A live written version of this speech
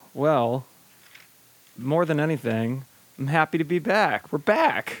Well, more than anything, I'm happy to be back. We're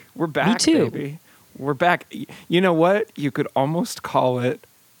back. We're back, too. baby. We're back. You know what? You could almost call it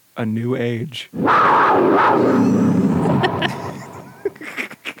a new age.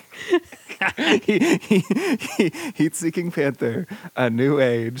 Heat-seeking panther, a new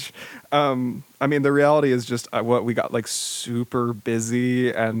age. I mean, the reality is just what we got, like, super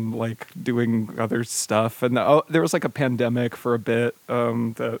busy and like doing other stuff, and there was like a pandemic for a bit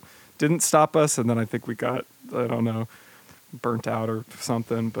that didn't stop us, and then I think we got, I don't know, burnt out or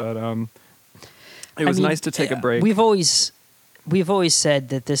something. But it was nice to take a break. We've always said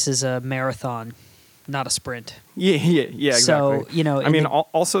that this is a marathon, not a sprint. Yeah, exactly. So, I mean,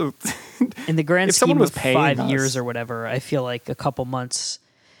 also, in the grand if someone scheme was of paying 5 us- years or whatever, I feel like a couple months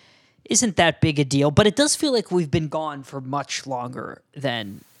isn't that big a deal. But it does feel like we've been gone for much longer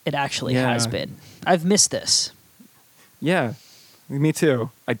than it actually has been. I've missed this. Yeah, me too.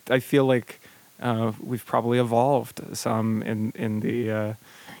 I feel like we've probably evolved some in the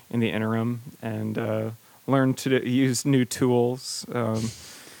interim, and learned to use new tools.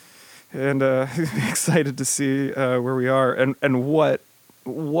 And excited to see where we are, and what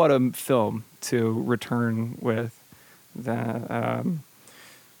a film to return with. That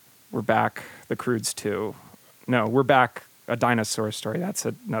we're back. The Croods 2. No, we're back. A Dinosaur Story. That's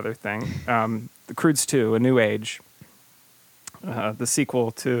another thing. The Croods 2, A New Age. The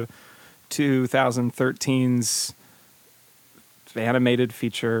sequel to 2013's animated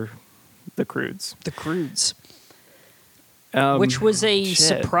feature, The Croods. The Croods. Which was a shit.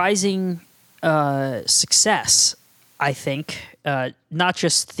 surprising success, I think. Not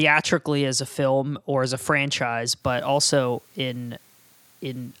just theatrically as a film or as a franchise, but also in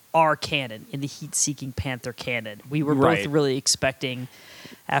our canon, in the Heat-Seeking Panther canon. We were both really expecting,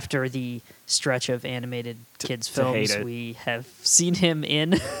 after the stretch of animated kids films we have seen him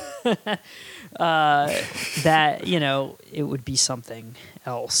in, that, it would be something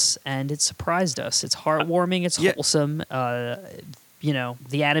else. And it surprised us. It's heartwarming. It's wholesome.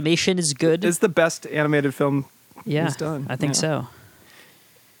 The animation is good. It's the best animated film he's done. I think so.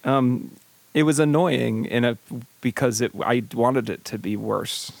 It was annoying because I wanted it to be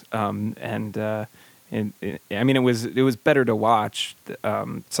worse. I mean, it was better to watch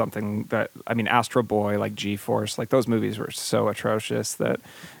something that, I mean, Astro Boy, like G-Force, like those movies were so atrocious that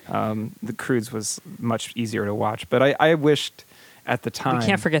The Croods was much easier to watch. But I wished at the time. We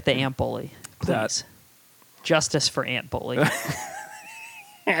can't forget the Ant Bully, please. Justice for Ant Bully.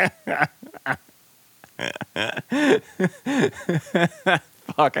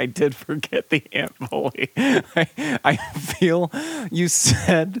 Fuck, I did forget the Ant Bully. I feel you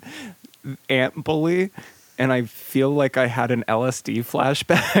said Ant Bully, and I feel like I had an LSD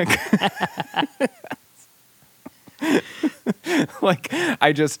flashback. Like,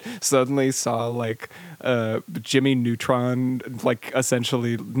 I just suddenly saw, like, Jimmy Neutron, like,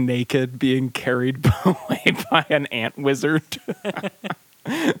 essentially naked, being carried away by an ant wizard.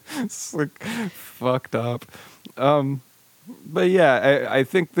 It's, like, fucked up. But yeah, I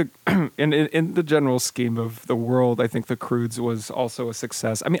think in the general scheme of the world, I think The Croods was also a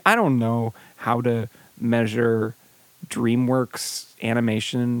success. I mean, I don't know how to measure DreamWorks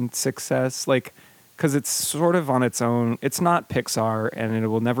animation success, like, because it's sort of on its own. It's not Pixar, and it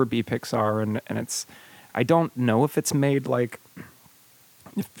will never be Pixar, and it's, I don't know if it's made, like,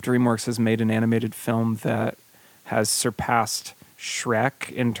 if DreamWorks has made an animated film that has surpassed Shrek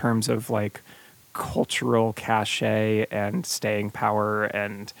in terms of, like, cultural cachet and staying power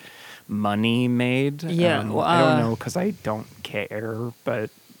and money made. Yeah, I don't know, because I don't care, but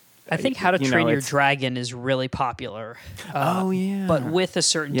I think How to Train Your Dragon is really popular. But with a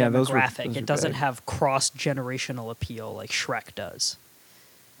certain demographic. those It were doesn't good. have cross-generational appeal like Shrek does.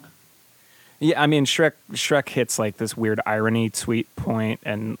 Yeah, I mean, Shrek hits, like, this weird irony tweet point,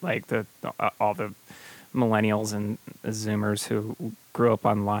 and, like, all the millennials and Zoomers who grew up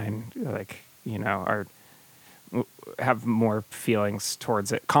online, like, have more feelings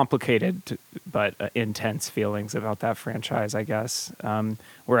towards it, complicated but intense feelings about that franchise, I guess.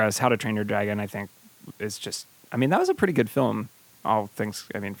 Whereas How to Train Your Dragon, I think, is just, I mean, that was a pretty good film, all things,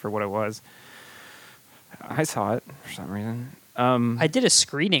 I mean, for what it was. I saw it for some reason. I did a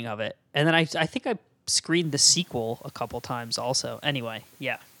screening of it, and then I think I screened the sequel a couple times also. Anyway,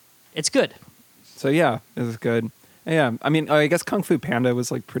 yeah, it's good. So yeah, it was good. Yeah, I mean, I guess Kung Fu Panda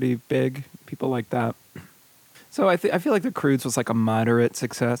was, like, pretty big. People like that. So I feel like The Croods was, like, a moderate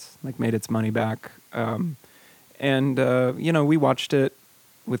success, like, made its money back. We watched it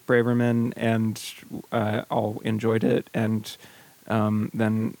with Braverman and all enjoyed it. And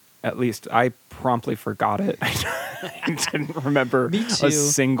then At least I promptly forgot it. I didn't remember Me too. a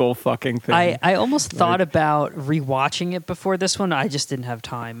single fucking thing. I almost thought about rewatching it before this one. I just didn't have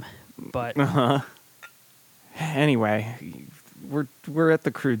time. But Anyway, we're at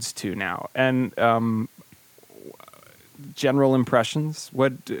the Croods 2 now, and general impressions. How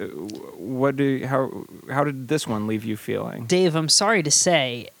did this one leave you feeling? Dave, I'm sorry to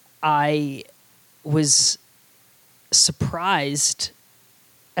say, I was surprised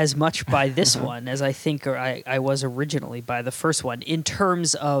as much by this one as I think I was originally by the first one in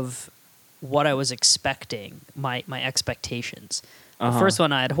terms of what I was expecting, my expectations. The first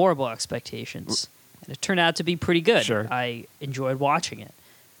one, I had horrible expectations, and it turned out to be pretty good. Sure. I enjoyed watching it.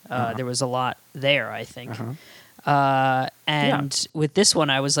 There was a lot there, I think. With this one,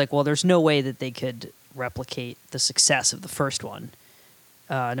 I was like, well, there's no way that they could replicate the success of the first one,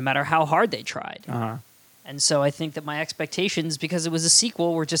 no matter how hard they tried. And so I think that my expectations, because it was a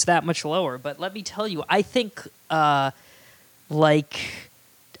sequel, were just that much lower. But let me tell you, I think T2,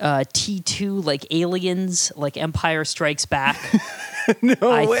 like Aliens, like Empire Strikes Back.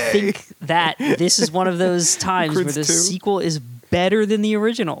 I think that this is one of those times where the 2? sequel is better than the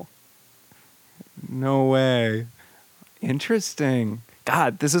original. No way. Interesting.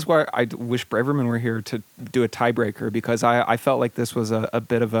 God, this is where I wish Braverman were here to do a tiebreaker, because I felt like this was a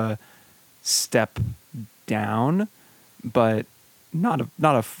bit of a step down, but not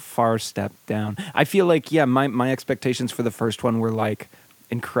a far step down. I feel like, yeah, my expectations for the first one were like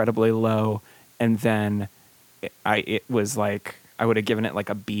incredibly low, and then it was like I would have given it like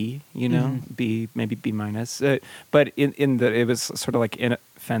a B, you know, B, maybe B minus. But in the it was sort of like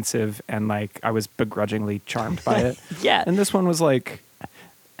inoffensive, and like I was begrudgingly charmed by it. Yeah. And this one was like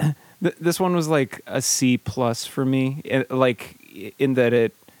a C plus for me, like in that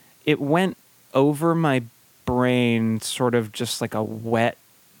it went over my brain sort of just like a wet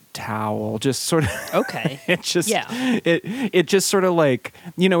towel, just sort of Okay. it just Yeah. it just sort of like,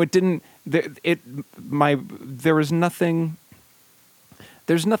 you know, it didn't there was nothing,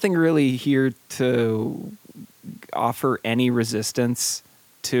 there's nothing really here to offer any resistance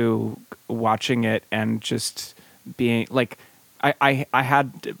to watching it and just being like I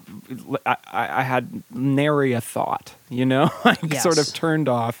had nary a thought, you know. Yes. Sort of turned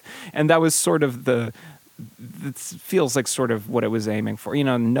off, and that was sort of it feels like sort of what it was aiming for. You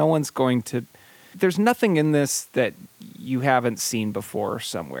know, no one's going to. There's nothing in this that you haven't seen before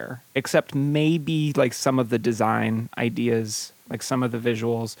somewhere, except maybe like some of the design ideas, like some of the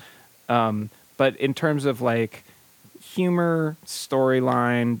visuals. But in terms of like humor,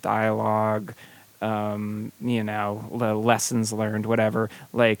 storyline, dialogue, you know, the lessons learned, whatever,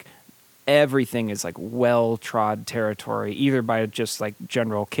 like everything is like well-trod territory, either by just like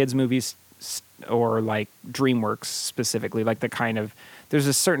general kids movies or like DreamWorks specifically. Like the kind of, there's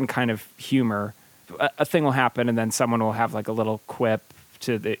a certain kind of humor. A thing will happen and then someone will have like a little quip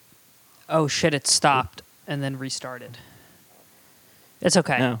to the... Oh shit, it stopped and then restarted. It's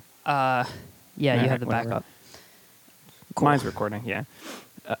okay. No. Yeah, you Alright, have the whatever. backup. Cool. Mine's recording, yeah.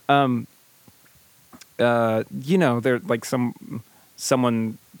 You know, there like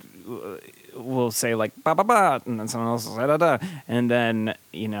someone will say like ba ba ba, and then someone else will say da da, and then,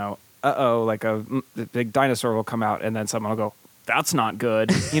 you know, like a big dinosaur will come out, and then someone will go, that's not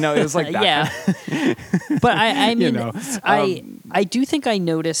good. You know, it was like that. Yeah. But I mean, You know, I do think I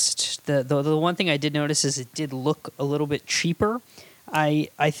noticed the one thing I did notice is it did look a little bit cheaper.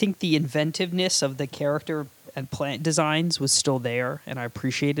 I think the inventiveness of the character and plant designs was still there, and I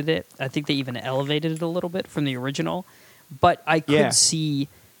appreciated it. I think they even elevated it a little bit from the original. But I could see,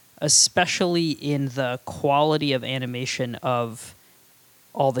 especially in the quality of animation of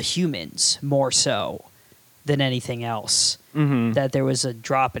all the humans, more so than anything else, that there was a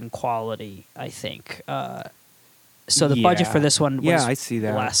drop in quality, I think. So the budget for this one was I see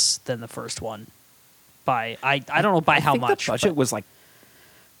that. less than the first one. I don't know by how much. The budget was like,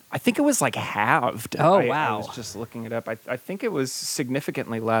 I think it was like halved. Oh, I wow. was just looking it up. I think it was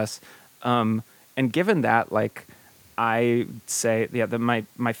significantly less. And given that, like, I say, yeah,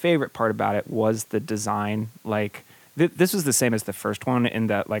 my favorite part about it was the design. Like, this was the same as the first one in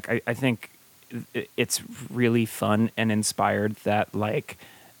that, like, I think it's really fun and inspired that, like,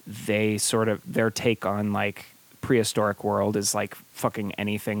 they sort of, their take on, like, prehistoric world is, like, fucking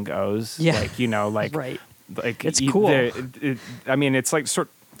anything goes. Yeah. Like, you know, like, Right. like It's cool. I mean, it's like sort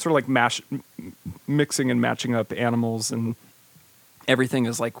of like mixing and matching up animals and everything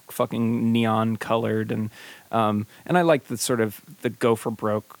is like fucking neon colored, and I like the sort of the go for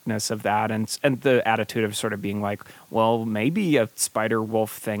brokeness of that, and the attitude of sort of being like, well, maybe a spider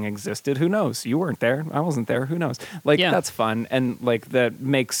wolf thing existed. Who knows? You weren't there. I wasn't there. Who knows? Like Yeah. that's fun, and like that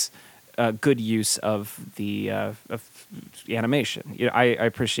makes good use of the of animation. You know, I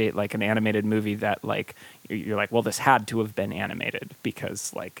appreciate like an animated movie that like you're like, well, this had to have been animated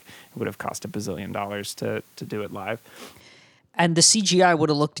because like it would have cost $1 bazillion to do it live. And the CGI would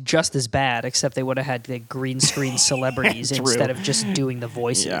have looked just as bad, except they would have had the green screen celebrities True. instead of just doing the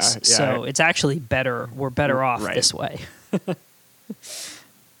voices. Yeah, yeah. So it's actually better. We're better off Right. this way.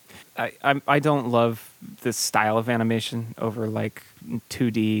 I don't love this style of animation over like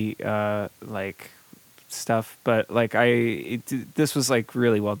 2D like stuff, but like this was like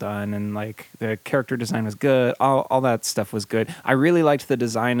really well done, and like the character design was good. All that stuff was good. I really liked the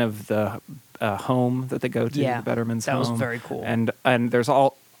design of the home that they go to, Yeah, the Betterman's that was home. very cool. And there's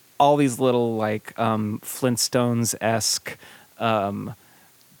all these little like Flintstones-esque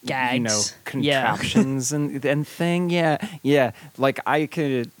Gags. you know, Yeah. contraptions and thing. Yeah. Like I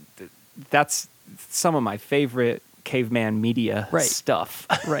could. That's some of my favorite caveman media Right. stuff.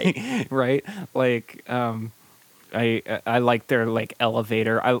 Right. Right. Like I like their like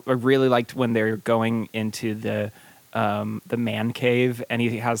elevator. I really liked when they're going into the man cave, and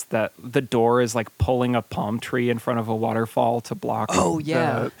he has the door is like pulling a palm tree in front of a waterfall to block. Oh,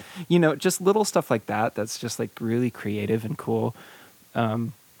 yeah. You know, just little stuff like that. That's just like really creative and cool.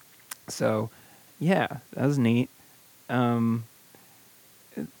 So, yeah, that was neat.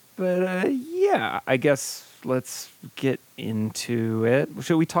 But yeah, I guess let's get into it.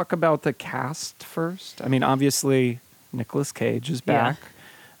 Should we talk about the cast first? I mean, obviously, Nicolas Cage is Yeah. back.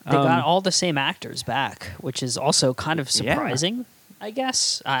 They got all the same actors back, which is also kind of Yeah. surprising, I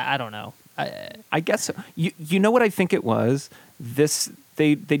guess. I don't know. I guess so. You know what I think it was?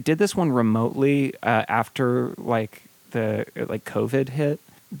 They did this one remotely after like the COVID hit.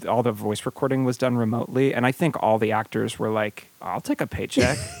 All the voice recording was done remotely, and I think all the actors were like, "I'll take a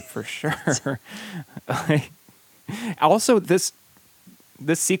paycheck for sure." Like, also, this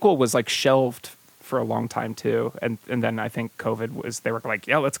sequel was like shelved for a long time too, and then I think COVID was. They were like,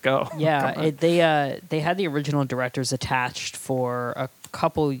 "Yeah, let's go." Yeah, they had the original directors attached for a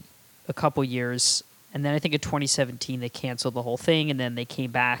couple years, and then I think in 2017 they canceled the whole thing, and then they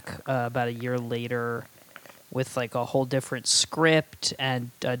came back about a year later with like a whole different script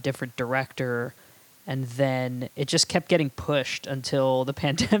and a different director, and then it just kept getting pushed until the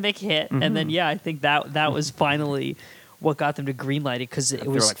pandemic hit, and then I think that was finally what got them to greenlight it, because it They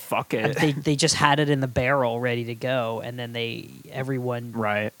were was like, "Fuck it." they just had it in the barrel ready to go, and then everyone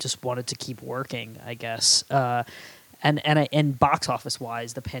Right. just wanted to keep working, I guess. And box office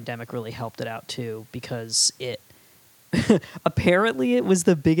wise, the pandemic really helped it out too, because it apparently it was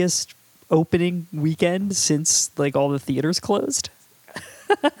the biggest opening weekend since like all the theaters closed.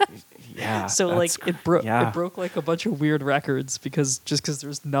 Yeah. So like that's it broke yeah. it broke like a bunch of weird records because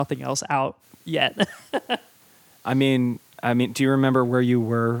there's nothing else out yet. I mean, do you remember where you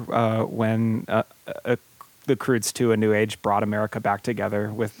were when the Croods 2: A New Age brought America back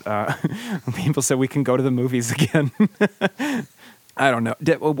together with people said we can go to the movies again? I don't know.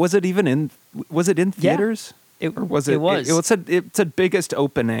 Was it in theaters? Or was it? It was. It said biggest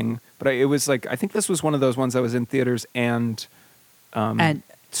opening, but it was like I think this was one of those ones that was in theaters and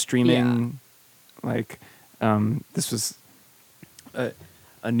streaming. Like this was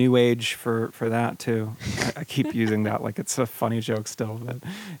a new age for that too. I keep using that like it's a funny joke still, but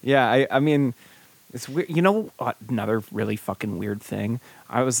yeah, I mean, it's weird. You know, another really fucking weird thing.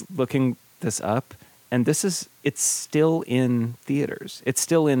 I was looking this up, and it's still in theaters. It's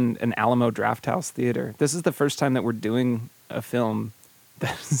still in an Alamo Drafthouse theater. This is the first time that we're doing a film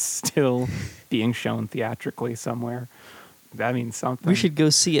that's still being shown theatrically somewhere. That means something. We should go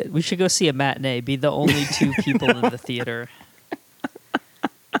see it. We should go see a matinee. Be the only two people in the theater.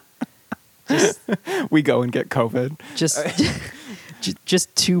 We go and get COVID.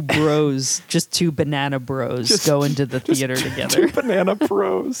 Just two bros, just two banana bros go into the theater together. Two banana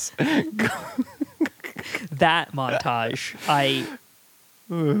pros. That montage,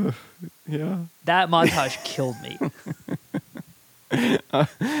 Yeah, that montage killed me.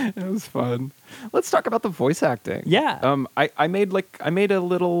 it was fun. Let's talk about the voice acting. Yeah. I made a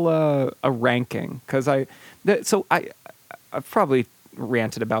little a ranking because I've probably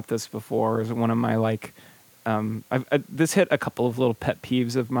ranted about this before. As one of my like. This hit a couple of little pet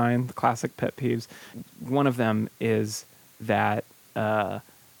peeves of mine, the classic pet peeves. One of them is that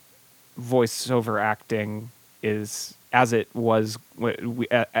voiceover acting is, as it was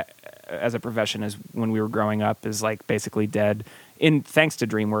as a profession, as when we were growing up, is like basically dead. in thanks to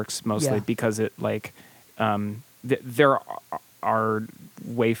DreamWorks mostly, Yeah. because it like there are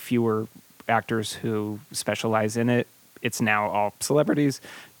way fewer actors who specialize in it. It's now all celebrities,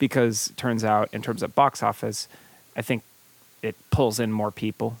 because it turns out in terms of box office, I think it pulls in more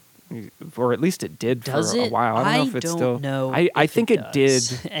people, or at least it did Does for a it? while. I don't know if it's still. know. I if think it did.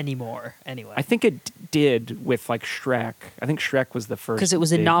 does anymore. Anyway, I think it did with like Shrek. I think Shrek was the first, 'Cause it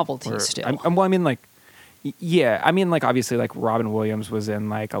was a big- novelty or- still. well, I mean, like, yeah, I mean, like, obviously, like Robin Williams was in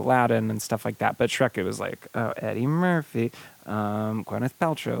like Aladdin and stuff like that, but Shrek, it was like, oh, Eddie Murphy, Gwyneth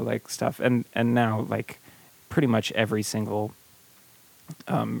Paltrow, like stuff, and now like pretty much every single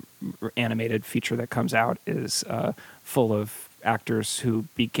animated feature that comes out is full of actors who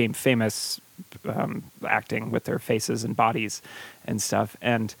became famous acting with their faces and bodies and stuff.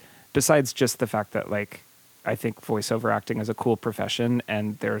 And besides just the fact that, like, I think voiceover acting is a cool profession,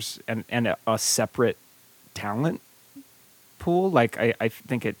 and there's a separate talent pool. Like, I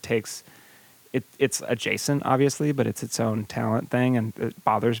think it takes it's adjacent, obviously, but it's its own talent thing, and it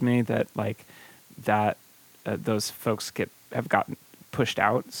bothers me that like that those folks have gotten pushed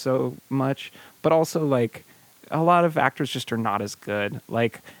out so much. But also, like, a lot of actors just are not as good.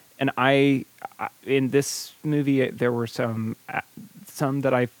 Like, and I in this movie there were some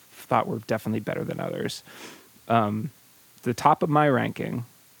that I thought were definitely better than others. The top of my ranking,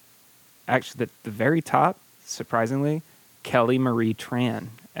 actually the very top, surprisingly, Kelly Marie Tran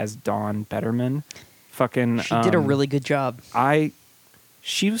as Dawn Betterman. Fucking, she did a really good job.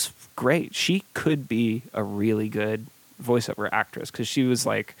 she was great. She could be a really good voiceover actress, because she was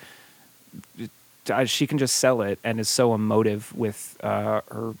like, she can just sell it, and is so emotive with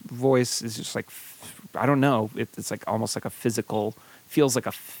her voice. Is just like, I don't know. It's like almost like a physical, feels like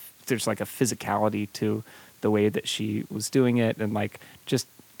there's like a physicality to the way that she was doing it, and like just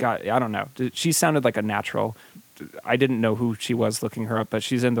got, I don't know. She sounded like a natural. I didn't know who she was looking her up, but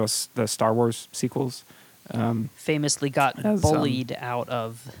she's in the Star Wars sequels. Famously got As, bullied out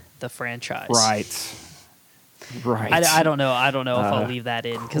of the franchise. Right. I don't know. I don't know if I'll leave that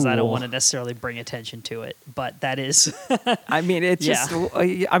in, because I don't cool. want to necessarily bring attention to it. But that is. I mean, it just.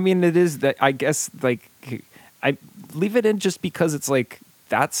 Yeah. I mean, it is that. I guess like, I leave it in just because it's like,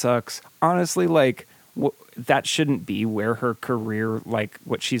 that sucks. Honestly, like, that shouldn't be where her career, like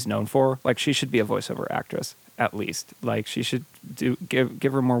what she's known for. Like, she should be a voiceover actress at least. Like, she should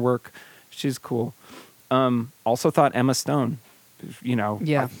give her more work. She's cool. Also thought Emma Stone.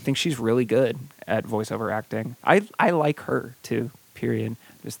 Yeah. I think she's really good at voiceover acting. I like her too. Period.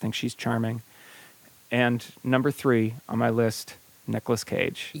 Just think she's charming. And number 3 on my list, Nicolas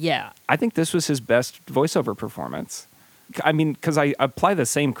Cage. Yeah. I think this was his best voiceover performance. I mean, because I apply the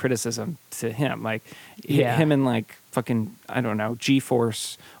same criticism to him. Like, him in like fucking, I don't know,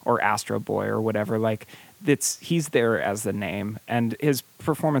 G-Force or Astro Boy or whatever. Like, he's there as the name, and his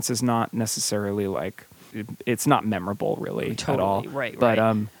performance is not necessarily like, it's not memorable really Totally, at all. right. But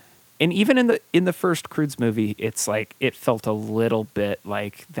and even in the first Croods movie, it's like it felt a little bit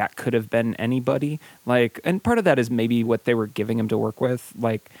like that could have been anybody. Like, and part of that is maybe what they were giving him to work with.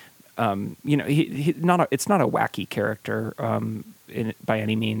 Like, it's not a wacky character by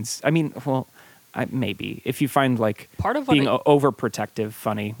any means. I mean, well, maybe if you find like Part of what being overprotective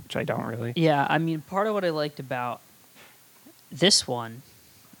funny, which I don't really. Yeah, I mean, part of what I liked about this one,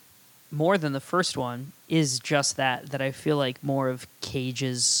 more than the first one, is just that I feel like more of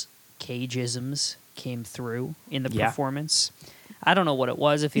Cageisms came through in the performance. I don't know what it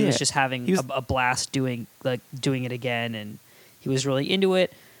was, if he was just having a blast doing it again, and he was really into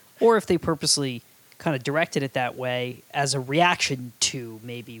it, or if they purposely kind of directed it that way as a reaction to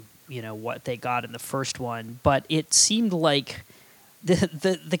maybe, what they got in the first one. But it seemed like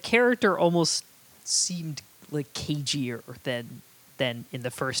the character almost seemed like cagier than in the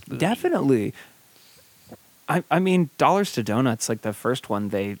first movie. Definitely. I mean, Dollars to Donuts, like the first one,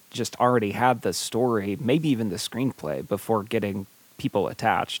 they just already had the story, maybe even the screenplay, before getting people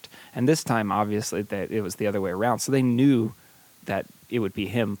attached. And this time, obviously, it was the other way around. So they knew that it would be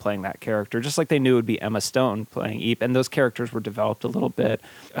him playing that character, just like they knew it would be Emma Stone playing Eep. And those characters were developed a little bit.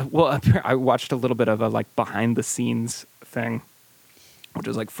 I watched a little bit of a like behind the scenes thing, which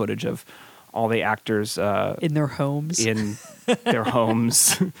was like footage of all the actors in their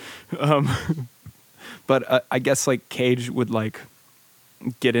homes. But I guess like Cage would like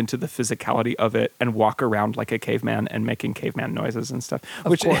get into the physicality of it and walk around like a caveman and making caveman noises and stuff.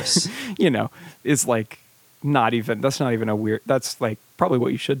 Of course. Is like that's not even a weird, that's like probably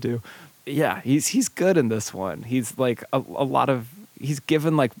what you should do. Yeah, he's good in this one. He's like a lot of, he's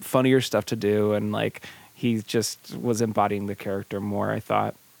given like funnier stuff to do, and like he just was embodying the character more, I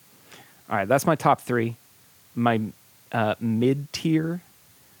thought. All right, that's my top 3. My mid-tier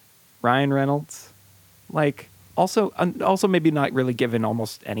Ryan Reynolds. Like, also maybe not really given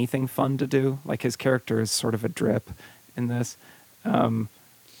almost anything fun to do. Like, his character is sort of a drip in this.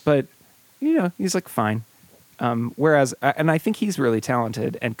 But, he's like fine. Whereas, and I think he's really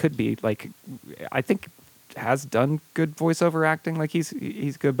talented and could be like, I think has done good voiceover acting. Like he's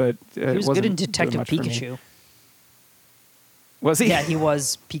good, but he was good in Detective Pikachu. Was he? Yeah, he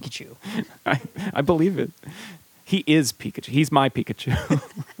was Pikachu. I believe it. He is Pikachu. He's my Pikachu.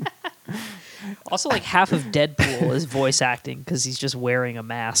 Also, like half of Deadpool is voice acting because he's just wearing a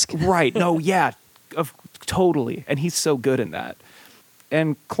mask. Right. No, yeah. Totally. And he's so good in that.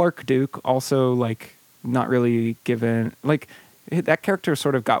 And Clark Duke also, like, not really given... Like, that character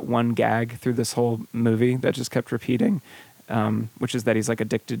sort of got one gag through this whole movie that just kept repeating, which is that he's, like,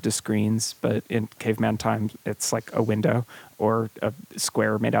 addicted to screens, but in caveman times, it's, like, a window or a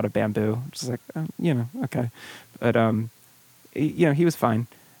square made out of bamboo. Which is like, okay. But, he was fine.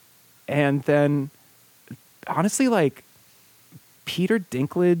 And then, honestly, like, Peter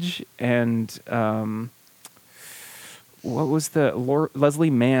Dinklage and what was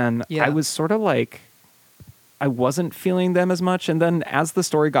Leslie Mann? Yeah. I was sort of like, I wasn't feeling them as much. And then as the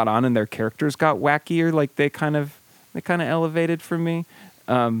story got on and their characters got wackier, like they kind of elevated for me.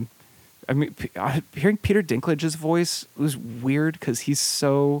 I mean, hearing Peter Dinklage's voice was weird because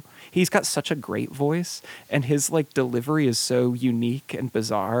he's got such a great voice and his like delivery is so unique and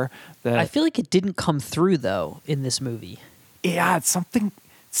bizarre that I feel like it didn't come through though in this movie. Yeah, it's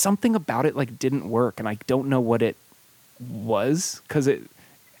something about it like didn't work, and I don't know what it was because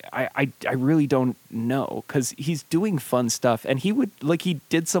I really don't know because he's doing fun stuff and he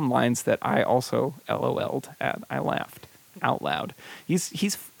did some lines that I also LOL'd at. I laughed out loud. He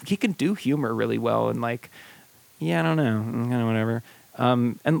can do humor really well and like, yeah, I don't know, kind of whatever.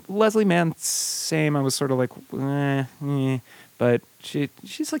 And Leslie Mann, same. I was sort of like, but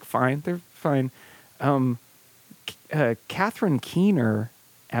she's like fine. They're fine. Catherine Keener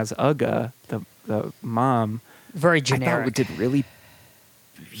as Uga, the mom. Very generic. I thought it did really,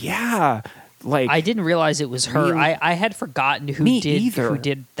 yeah. Like I didn't realize it was her. I had forgotten who either.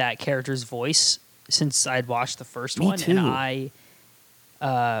 did that character's voice since I'd watched the first one, too. and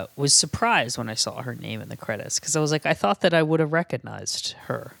I was surprised when I saw her name in the credits because I was like, I thought that I would have recognized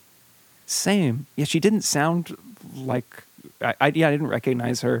her. Same. Yeah, she didn't sound like I didn't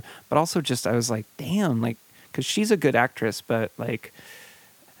recognize her, but also just I was like, damn, like because she's a good actress, but like,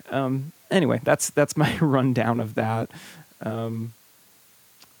 anyway, that's my rundown of that,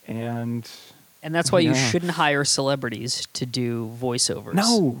 and that's why you shouldn't hire celebrities to do voiceovers.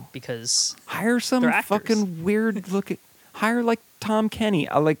 No, because hire some fucking weird looking. Hire like Tom Kenny.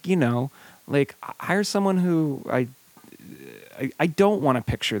 Hire someone who I don't want to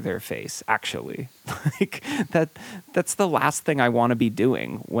picture their face, actually. Like that's the last thing I want to be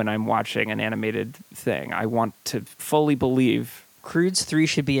doing when I'm watching an animated thing. I want to fully believe. Croods 3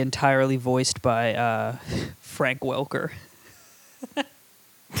 should be entirely voiced by Frank Welker.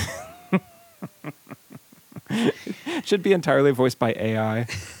 Should be entirely voiced by AI.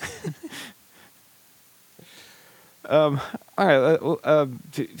 All right.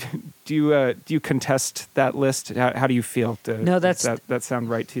 Do you contest that list? How do you feel? No, does that sound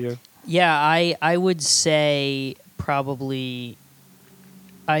right to you? Yeah, I would say probably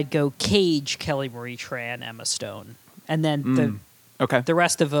I'd go Cage, Kelly Marie Tran, Emma Stone, and then the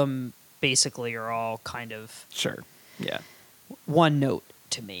rest of them basically are all kind of sure. Yeah. One note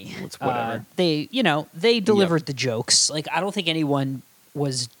to me. It's whatever. They delivered the jokes. Like I don't think anyone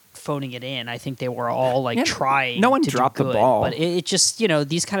was phoning it in. I think they were all like trying. No one to dropped do the good, ball, but it just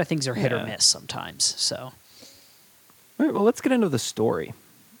these kind of things are hit or miss sometimes. So, all right, well, let's get into the story.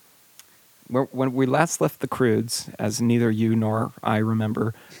 When we last left the Croods, as neither you nor I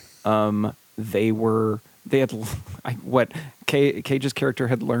remember, Cage's character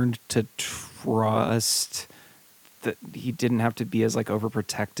had learned to trust that he didn't have to be as like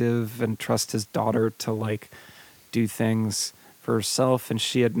overprotective and trust his daughter to like do things for herself, and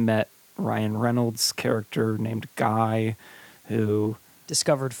she had met Ryan Reynolds' character named Guy, who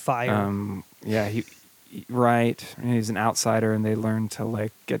discovered fire. He's an outsider, and they learned to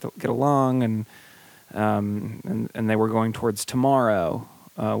like get along, and they were going towards Tomorrow,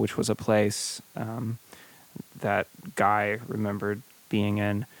 which was a place that Guy remembered being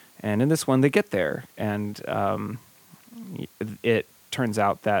in, and in this one they get there, and it turns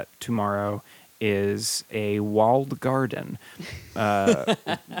out that Tomorrow is a walled garden,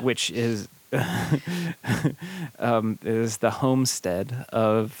 which is is the homestead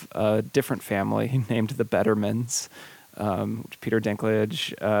of a different family named the Bettermans, which Peter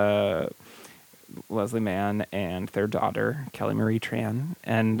Dinklage Leslie Mann and their daughter Kelly Marie Tran,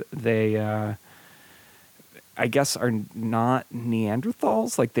 and they, I guess, are not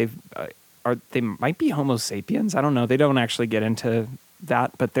Neanderthals. Like they might be Homo sapiens. I don't know. They don't actually get into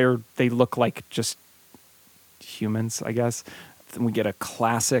that, but they look like just humans, I guess. Then we get a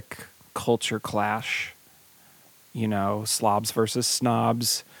classic culture clash, slobs versus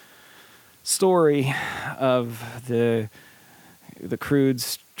snobs story of the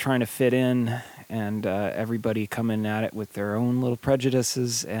Croods trying to fit in, and everybody coming at it with their own little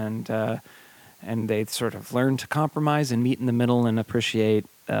prejudices, and they sort of learn to compromise and meet in the middle and appreciate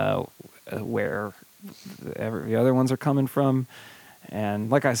where the other ones are coming from. And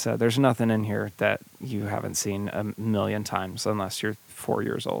like I said, there's nothing in here that you haven't seen a million times unless you're 4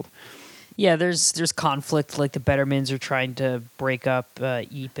 years old. Yeah, there's conflict. Like the Bettermans are trying to break up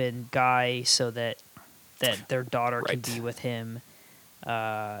Eep and Guy so that their daughter can be with him.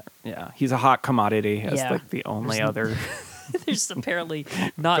 Yeah, he's a hot commodity as like the only other. There's apparently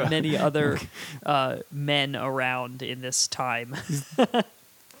not many other men around in this time.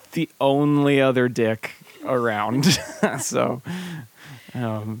 The only other dick around. So,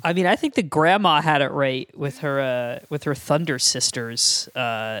 I mean, I think the grandma had it right with her Thunder Sisters,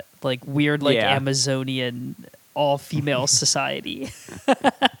 like weird, like Amazonian all-female society.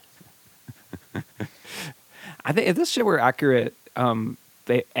 I think if this shit were accurate,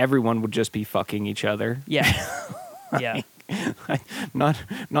 everyone would just be fucking each other. Yeah, yeah. I'm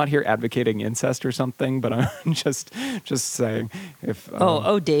not here advocating incest or something, but I'm just saying if.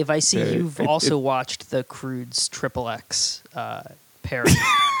 Dave, I see you've also watched the Croods XXX parody.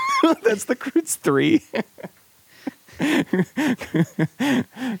 That's the Croods 3.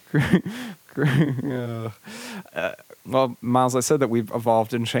 Well, Miles, I said that we've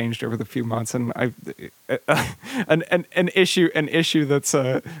evolved and changed over the few months, and an issue that's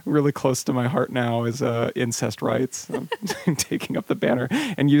really close to my heart now is incest rights. I'm taking up the banner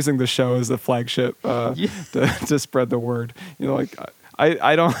and using the show as the flagship to spread the word.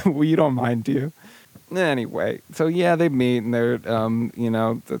 I don't. Well, you don't mind, do you? Anyway, so yeah, they meet and they're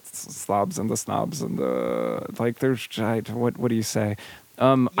the slobs and the snobs and there's what do you say?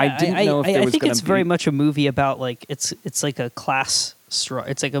 I didn't know if there was I think it's very much a movie about like it's like a class.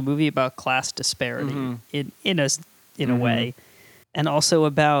 It's like a movie about class disparity in a way, and also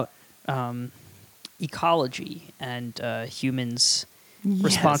about ecology and humans'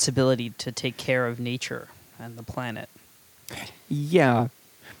 responsibility to take care of nature and the planet. Yeah,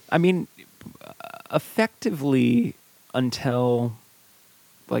 I mean, effectively until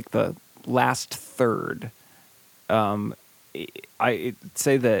like the last third. I'd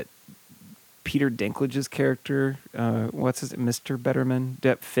say that Peter Dinklage's character, what's his Mr. Betterman,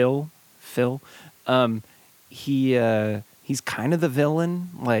 Phil, he's kind of the villain,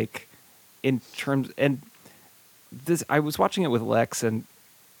 like in terms. And this, I was watching it with Lex, and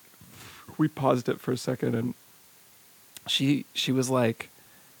we paused it for a second, and she was like,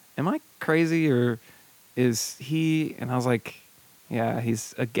 "Am I crazy or is he?" And I was like, "Yeah,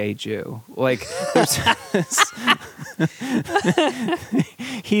 he's a gay Jew." Like, there's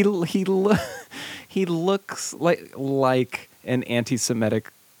he looks like an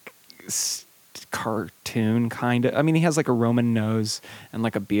anti-Semitic cartoon kind of. I mean, he has like a Roman nose and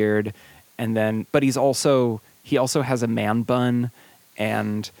like a beard, but he also has a man bun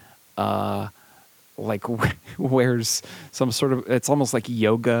and like wears some sort of. It's almost like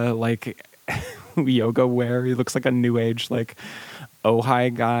yoga wear. He looks like a new age like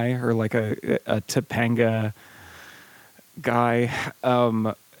Ojai guy or like a Topanga guy.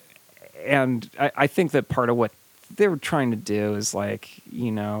 And I think that part of what they were trying to do is like,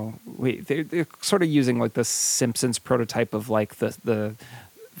 they're sort of using like the Simpsons prototype of like the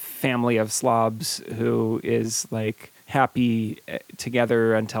family of slobs who is like happy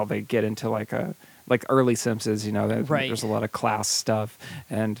together until they get into like early Simpsons, right. There's a lot of class stuff,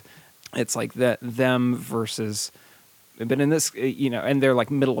 and it's like them versus, but in this, and they're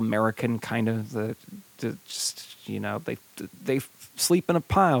like middle American kind of they sleep in a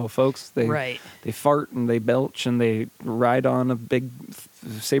pile, folks. They fart and they belch and they ride on a big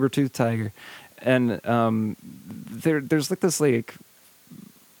saber-toothed tiger, and there's like this like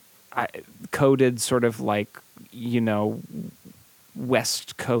coded sort of like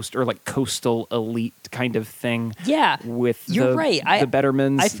West Coast or like coastal elite kind of thing. Yeah, with you're right. The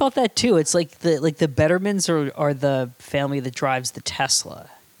Bettermans. I felt that too. It's like the Bettermans are the family that drives the Tesla.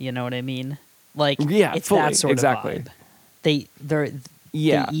 You know what I mean? Like it's fully, that sort of vibe. They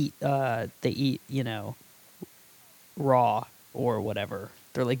eat raw or whatever.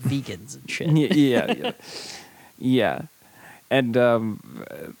 They're like vegans and shit. Yeah. and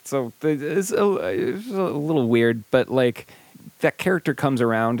so it's a little weird, but like that character comes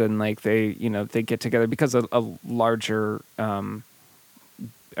around and like they get together because a larger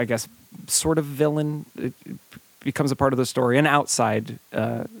I guess sort of villain becomes a part of the story, an outside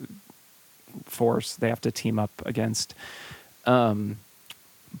force they have to team up against.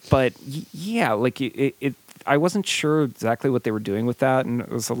 But yeah, like I wasn't sure exactly what they were doing with that, and it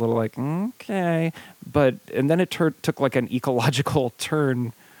was a little like, okay. And then it took like an ecological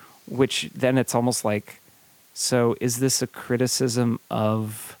turn, which then it's almost like, so is this a criticism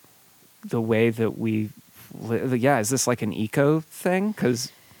of the way that we live? Yeah, is this like an eco thing? Because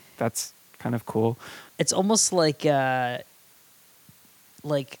that's kind of cool. It's almost like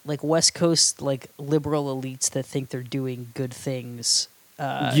West Coast like liberal elites that think they're doing good things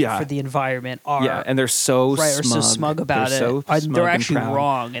for the environment are and they're so right smug. or so smug about they're it. So smug they're and actually proud.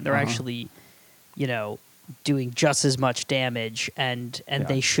 wrong, and they're actually doing just as much damage, and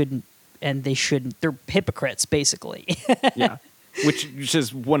they shouldn't. And they shouldn't. They're hypocrites, basically. Yeah, which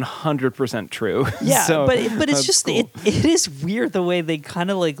is 100% true. Yeah, so, but it's just cool. it is weird the way they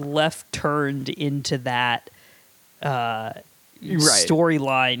kind of like left turned into that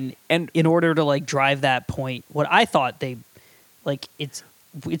storyline, and in order to like drive that point. What I thought they like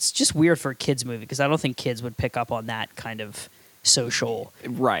it's just weird for a kids movie because I don't think kids would pick up on that kind of social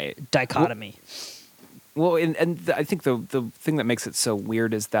dichotomy. Well, and I think the thing that makes it so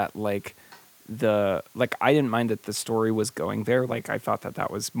weird is that like I didn't mind that the story was going there. Like I thought that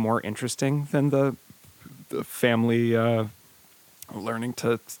was more interesting than the family learning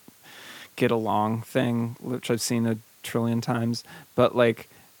to get along thing, which I've seen a trillion times. But like,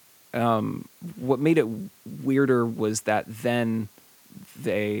 what made it weirder was that then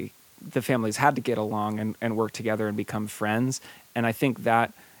the families had to get along and work together and become friends. And I think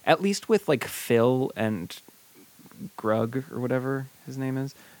that, at least with like Phil and Grug or whatever his name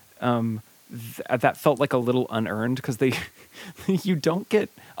is, that felt like a little unearned because you don't get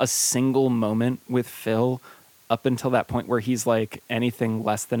a single moment with Phil up until that point where he's like anything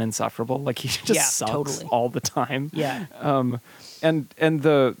less than insufferable. Like he just sucks totally. all the time. Yeah. And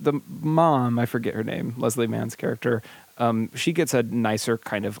the mom, I forget her name, Leslie Mann's character, she gets a nicer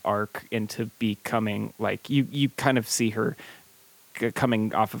kind of arc into becoming like you kind of see her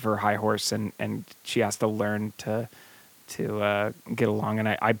coming off of her high horse and she has to learn to get along, and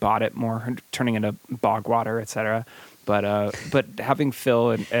I bought it more, turning into bog water, etc. But having Phil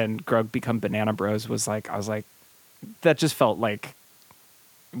and Grug become Banana Bros was like, I was like, that just felt like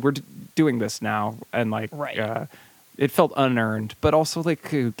we're doing this now, and like it felt unearned, but also like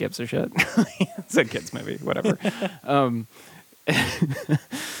who gives a shit? It's a kids movie, whatever.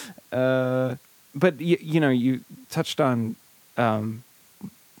 But you touched on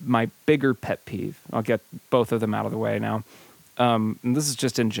my bigger pet peeve. I'll get both of them out of the way now. And this is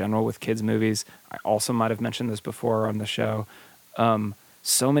just in general with kids movies. I also might have mentioned this before on the show.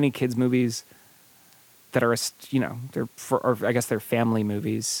 So many kids movies that are, they're family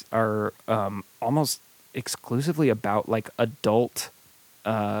movies are almost exclusively about like adult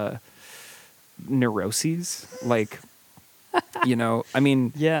neuroses. Like, I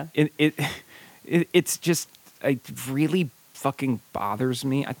mean, yeah, it's just, it really fucking bothers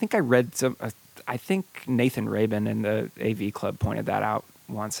me. I think I read I think Nathan Rabin in the AV Club pointed that out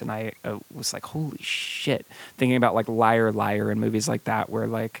once, and I was like, holy shit, thinking about like Liar Liar and movies like that where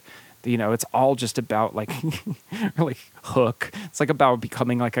like, it's all just about like or like Hook, it's like about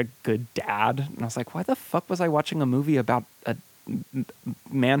becoming like a good dad. And I was like, why the fuck was I watching a movie about a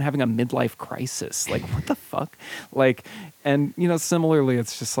man having a midlife crisis? Like, what the fuck? Like, and similarly,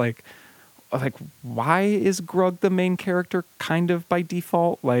 it's just like why is Grug the main character kind of by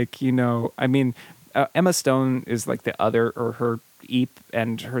default? Like, I mean, Emma Stone is like the other, or her Eep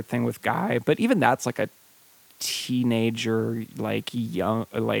and her thing with Guy, but even that's like a teenager, like young,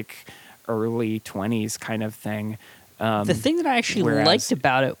 like early 20s kind of thing. The thing that I actually liked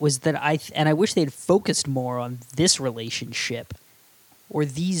about it was that I wish they'd focused more on this relationship, or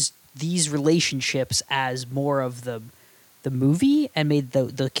these relationships as more of the movie, and made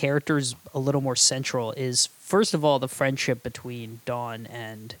the characters a little more central. Is first of all the friendship between Dawn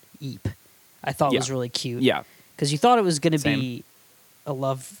and Eep. I thought was really cute. Yeah, because you thought it was going to be a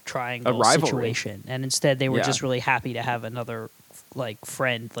love triangle situation, and instead they were just really happy to have another like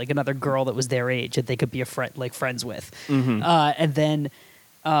friend, like another girl that was their age that they could be friends with. Mm-hmm. And then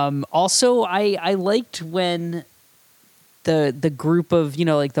also I liked when the group of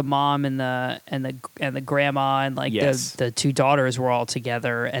like the mom and the grandma and like the two daughters were all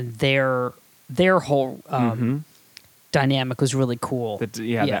together, and their whole dynamic was really cool.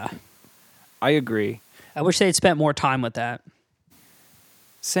 I agree. I wish they had spent more time with that.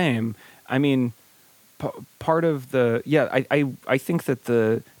 Same. I mean, part of the I think that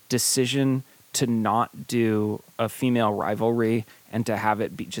the decision to not do a female rivalry and to have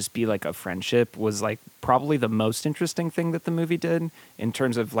it just be like a friendship was like probably the most interesting thing that the movie did in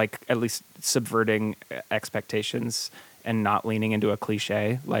terms of like at least subverting expectations and not leaning into a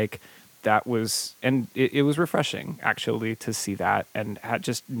cliche. Like that was, and it was refreshing actually to see that and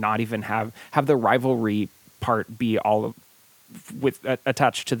just not even have the rivalry part be all of, with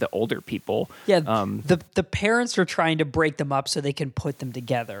attached to the older people. Yeah, the parents are trying to break them up so they can put them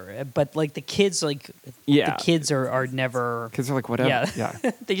together, but like the kids, the kids are never. Kids are like whatever. Yeah.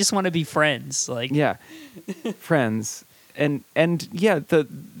 They just want to be friends. Like friends, and yeah,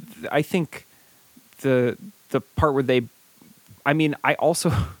 I think the part where they, I mean, I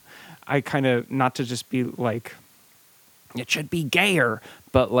kind of, not to just be like, it should be gayer,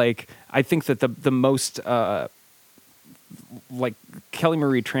 but like I think that the most like Kelly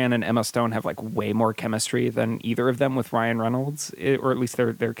Marie Tran and Emma Stone have like way more chemistry than either of them with Ryan Reynolds, or at least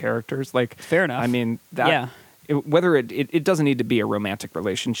their characters. Like, fair enough. I mean, that whether it doesn't need to be a romantic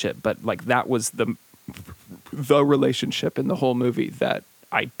relationship, but like that was the relationship in the whole movie that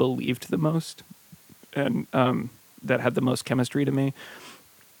I believed the most, and that had the most chemistry to me.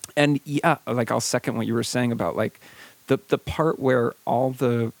 And yeah, like I'll second what you were saying about like the part where all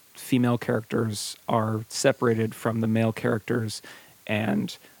the female characters are separated from the male characters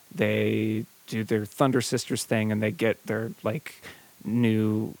and they do their Thunder Sisters thing and they get their like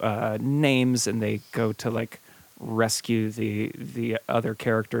new names and they go to like rescue the other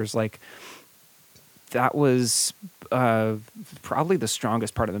characters. Like that was probably the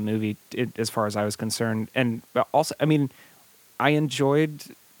strongest part of the movie as far as I was concerned. And also, I mean, I enjoyed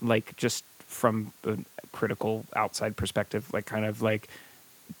like just from a critical outside perspective, like kind of like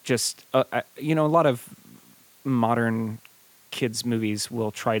just a lot of modern kids movies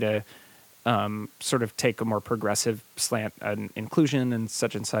will try to sort of take a more progressive slant on inclusion and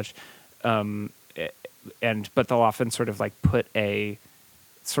such, but they'll often sort of like put a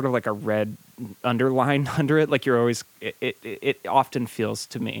sort of like a red underline under it. Like you're always, it often feels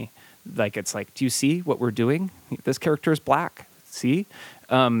to me like it's like, do you see what we're doing? This character is black. See?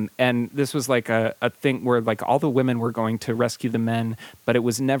 And this was like a thing where like all the women were going to rescue the men, but it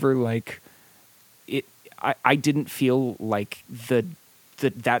was never like it. I didn't feel like the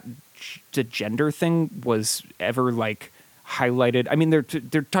gender thing was ever like highlighted. I mean, they're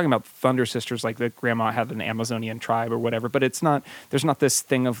talking about Thunder Sisters, like that grandma had an Amazonian tribe or whatever, but it's not. There's not this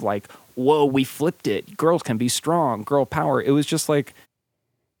thing of like, whoa, we flipped it. Girls can be strong, girl power. It was just like,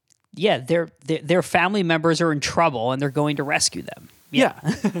 yeah, their family members are in trouble and they're going to rescue them. Yeah.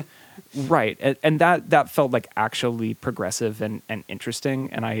 Right. And that felt like actually progressive and interesting.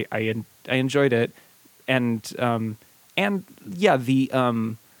 And I enjoyed it. And yeah, the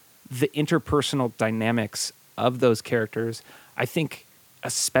interpersonal dynamics of those characters, I think,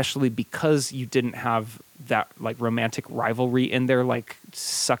 especially because you didn't have that like romantic rivalry in there, like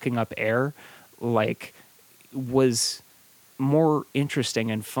sucking up air, like was more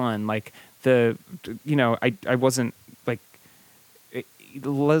interesting and fun. Like I wasn't like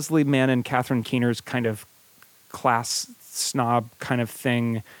Leslie Mann and Catherine Keener's kind of class snob kind of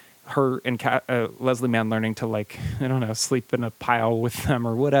thing. Her and Leslie Mann learning to like, I don't know, sleep in a pile with them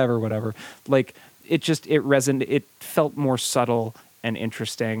or whatever. Like it resonated. It felt more subtle and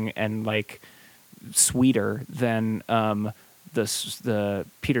interesting and like sweeter than the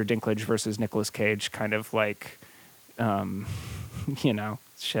Peter Dinklage versus Nicolas Cage kind of like,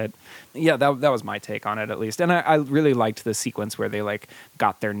 shit. Yeah, that was my take on it, at least. And I really liked the sequence where they like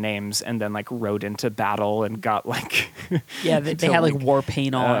got their names and then like rode into battle and got like yeah, they had like war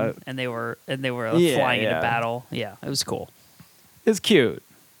paint on and they were flying into battle. Yeah, it was cool. It's cute.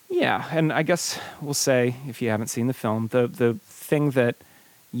 Yeah, and I guess we'll say, if you haven't seen the film, the thing that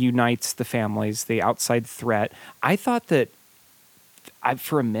unites the families, the outside threat, I thought that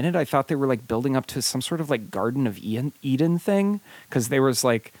for a minute, I thought they were like building up to some sort of like Garden of Eden thing, because there was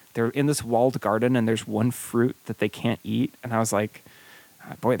like, they're in this walled garden and there's one fruit that they can't eat. And I was like,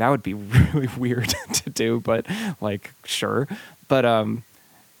 boy, that would be really weird to do, but like, sure. But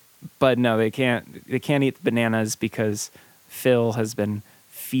no, they can't eat the bananas because Phil has been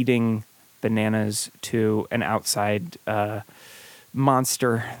feeding bananas to an outside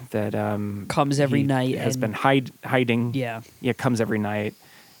monster that comes every night, has been hiding. Yeah, comes every night.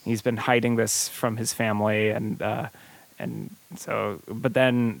 He's been hiding this from his family, and so, but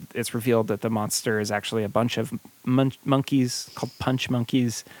then it's revealed that the monster is actually a bunch of monkeys called punch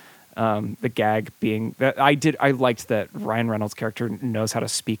monkeys. The gag being that I liked that Ryan Reynolds' character knows how to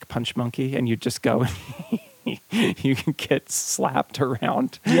speak punch monkey, and you just go, you can get slapped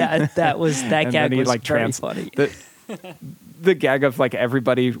around. Yeah, that And gag then he, was like, very funny. The gag of like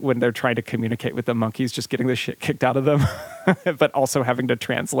everybody when they're trying to communicate with the monkeys just getting the shit kicked out of them, but also having to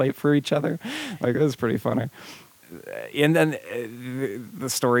translate for each other. Like, it was pretty funny. And then the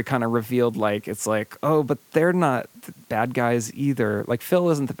story kind of revealed, like, it's like, oh, but they're not the bad guys either. Like, Phil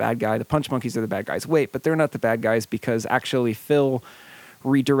isn't the bad guy. The Punch Monkeys are the bad guys. Wait, but they're not the bad guys because actually Phil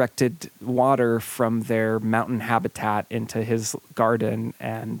redirected water from their mountain habitat into his garden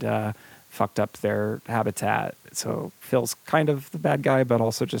and fucked up their habitat. So Phil's kind of the bad guy, but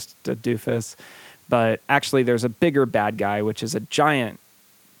also just a doofus. But actually, there's a bigger bad guy, which is a giant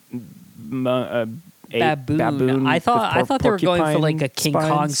baboon. I thought they were going for like a King spines.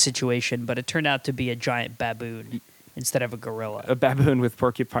 Kong situation, but it turned out to be a giant baboon instead of a gorilla. A baboon with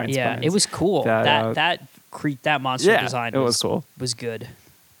porcupine Yeah, spines. it was cool. That monster design it was cool. Was good.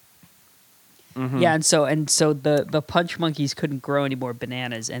 Mhm. Yeah, and so the Punch Monkeys couldn't grow any more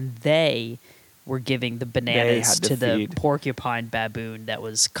bananas, and they were giving the bananas had to to the feed. porcupine baboon that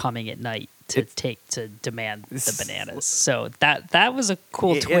was coming at night to demand the bananas. So that was a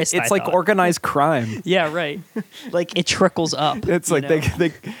cool twist. It's I like thought. organized crime. Yeah, right. Like it trickles up. It's you like know?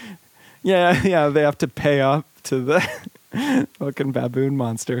 they they have to pay up to the fucking baboon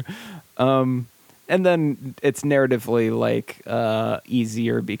monster. And then it's narratively like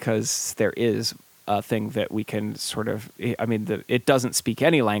easier because there is a thing that we can sort of, I mean, it doesn't speak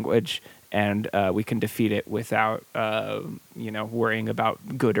any language, and we can defeat it without worrying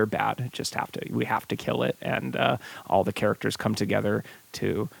about good or bad. We have to kill it, and all the characters come together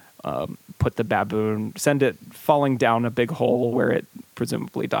to put the baboon, send it falling down a big hole where it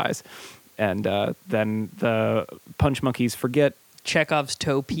presumably dies, and then the Punch Monkeys forget Chekhov's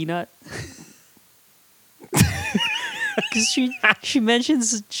toe peanut. Because she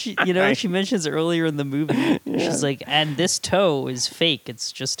mentions she mentions earlier in the movie, she's like, and this toe is fake,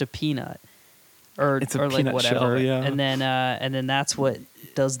 it's just a peanut, It's a or like peanut whatever. shell, yeah. And then that's what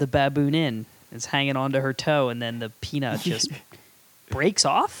does the baboon in. It's hanging onto her toe, and then the peanut just breaks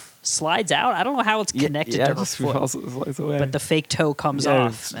off, slides out. I don't know how it's connected to her just foot, falls- slides away. but the fake toe comes Yeah,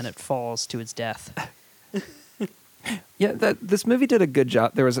 off and it falls to its death. Yeah, this movie did a good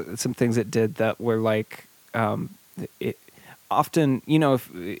job. There was some things it did that were like, it often,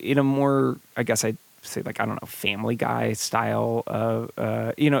 if in a more, I guess I'd say like, I don't know, Family Guy style,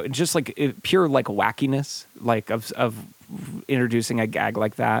 just like pure like wackiness, like of introducing a gag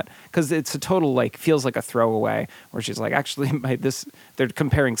like that, because it's a total like feels like a throwaway where she's like, actually they're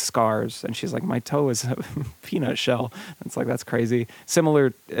comparing scars, and she's like, my toe is a peanut shell. It's like, that's crazy.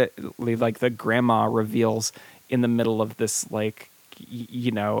 Similarly, like the grandma reveals in the middle of this, like,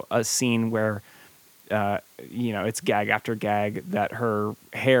 a scene where, it's gag after gag that her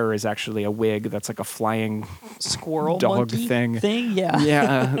hair is actually a wig that's like a flying Squirrel dog monkey thing.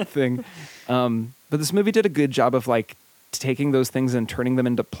 Yeah. Thing. But this movie did a good job of like taking those things and turning them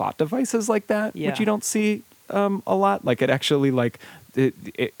into plot devices like that, Yeah. which you don't see a lot. Like, it actually, like,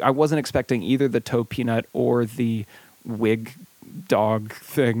 I wasn't expecting either the toe peanut or the wig dog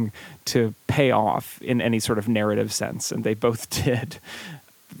thing to pay off in any sort of narrative sense, and they both did.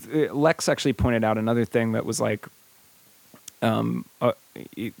 Lex actually pointed out another thing that was like,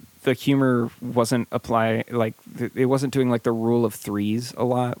 the humor wasn't it wasn't doing like the rule of threes a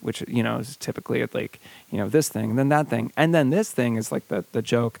lot, which is typically like, this thing, then that thing, and then this thing is like the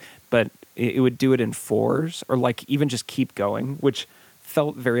joke, but it would do it in fours, or like even just keep going, which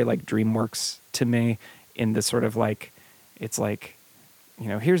felt very like DreamWorks to me, in the sort of like, it's like,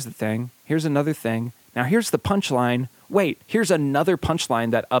 here's the thing, here's another thing, now here's the punchline, wait, here's another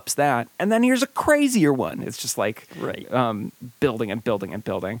punchline that ups that, and then here's a crazier one. It's just like, Right. Building and building and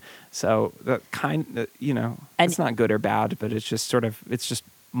building. So that it's not good or bad, but it's just sort of, it's just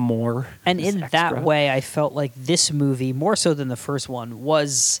more. And just in extra. that way, I felt like this movie, more so than the first one,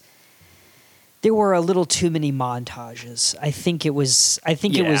 there were a little too many montages. I think it was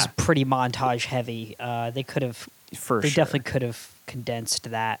pretty montage heavy. They definitely could have condensed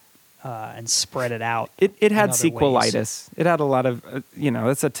that and spread it out. It had in other ways. sequelitis. It had a lot of,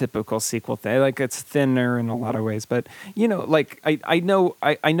 it's a typical sequel thing. Like, it's thinner in a lot of ways, but like, I know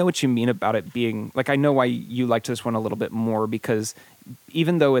what you mean about it being like, I know why you liked this one a little bit more, because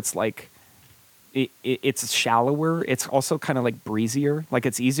even though it's like, it's shallower, it's also kind of like breezier. Like,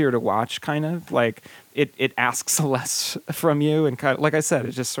 it's easier to watch, kind of like it asks less from you, and kind of, like I said,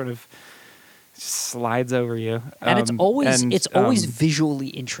 it just sort of slides over you, And it's always visually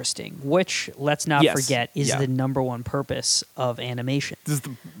interesting, which, let's not Yes, forget, is yeah. the number one purpose of animation. This is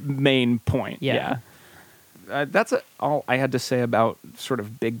the main point. Yeah. That's all I had to say about sort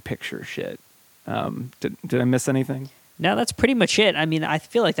of big picture shit. Did I miss anything? No, that's pretty much it. I mean, I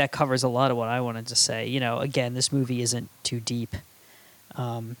feel like that covers a lot of what I wanted to say. You know, again, this movie isn't too deep.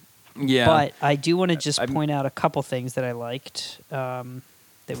 Yeah. But I do want to just I'm- point out a couple things that I liked that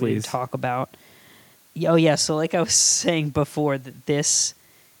we Please. didn't talk about. Oh, yeah. So, like I was saying before, that this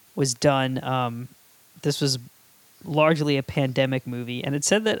was done, this was largely a pandemic movie. And it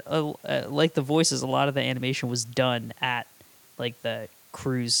said that, like The Voices, a lot of the animation was done at, like, the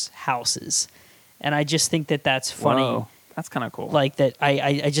cruise houses. And I just think that that's funny. Whoa, that's kind of cool. Like that,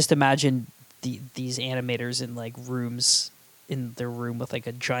 I just imagine these animators in like rooms in their room with like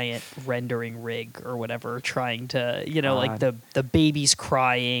a giant rendering rig or whatever, trying to like God. the baby's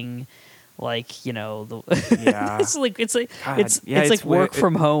crying, like the Yeah. it's like God. it's Yeah, it's like it's weird. work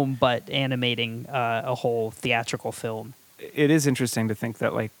from home but animating a whole theatrical film. It is interesting to think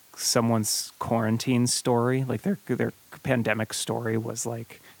that like someone's quarantine story, like their pandemic story, was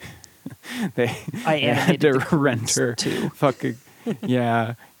like they I had animated to the cruise render too. fucking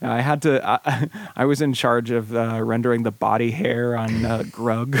yeah. I had to. I was in charge of rendering the body hair on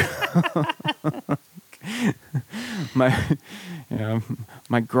Grug.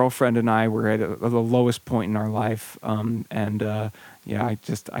 My girlfriend and I were at the lowest point in our life, and I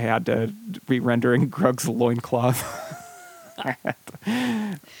had to be rendering Grug's loincloth.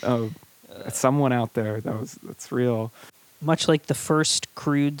 Someone out there that's real. Much like the first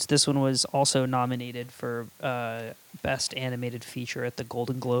Croods, this one was also nominated for Best Animated Feature at the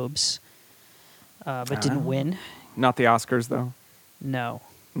Golden Globes, but didn't win. Not the Oscars though. No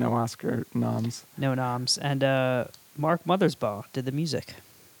Oscar noms. noms. And Mark Mothersbaugh did the music,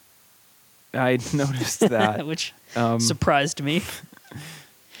 I noticed that. which surprised me.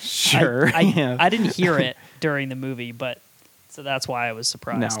 Sure. I didn't hear it during the movie, but so that's why I was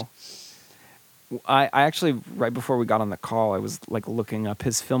surprised. No. I actually, right before we got on the call, I was like looking up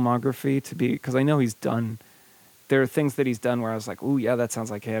his filmography because I know he's done. There are things that he's done where I was like, "Ooh, yeah, that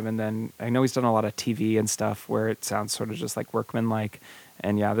sounds like him." And then I know he's done a lot of TV and stuff where it sounds sort of just like workman-like.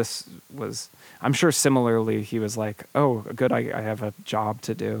 And yeah, this was. I'm sure similarly he was like, "Oh, good, I have a job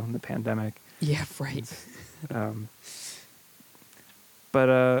to do in the pandemic." Yeah, right.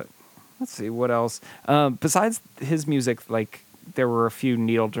 But let's see what else. Besides his music, like there were a few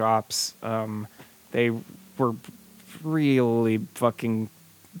needle drops. They were really fucking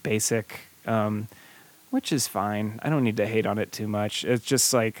basic, which is fine. I don't need to hate on it too much. It's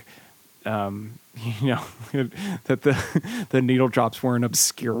just like, that the needle drops weren't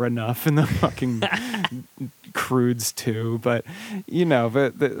obscure enough in the fucking Croods too. But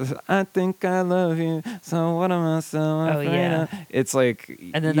I think I love you. So what am I so afraid yeah. of? It's like,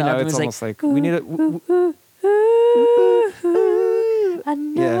 And then the other it's one's almost like, like we need a. I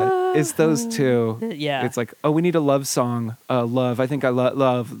know. Yeah, it's those two. Yeah. It's like, oh, we need a love song. Love. I think I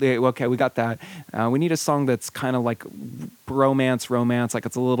love. Okay, we got that. We need a song that's kind of like romance, like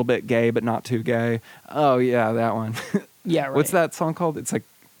it's a little bit gay, but not too gay. Oh, yeah, that one. Yeah, right. What's that song called? It's like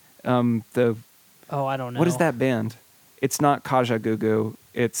the... Oh, I don't know. What is that band? It's not Kaja Gugu.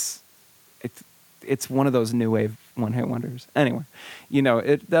 It's one of those new wave one-hit wonders. Anyway,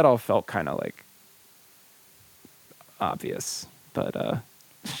 that all felt kind of like obvious. But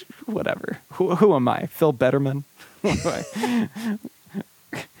whatever. Who am I? Phil Betterman?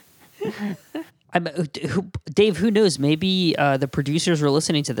 Dave, who knows? Maybe the producers were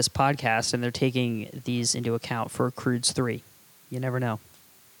listening to this podcast and they're taking these into account for Croods 3. You never know.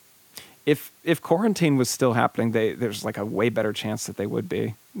 If quarantine was still happening, there's like a way better chance that they would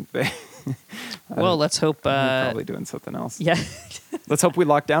be. Well, let's hope. They're probably doing something else. Yeah. Let's hope we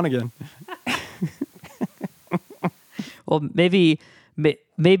lock down again. Well, maybe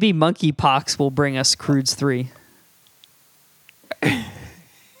monkeypox will bring us Croods 3.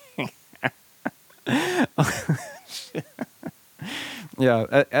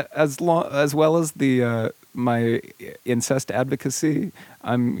 Yeah, as well as the my incest advocacy,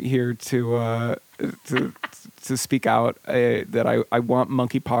 I'm here to speak out that I want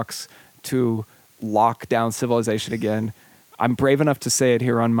monkeypox to lock down civilization again. I'm brave enough to say it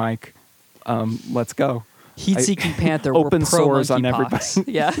here on mic. Let's go. Heat-seeking Panther. Open we're pro sores on monkeypox.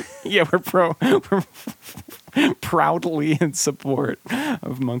 everybody. Yeah. Yeah, we're proudly in support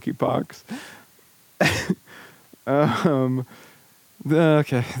of monkeypox.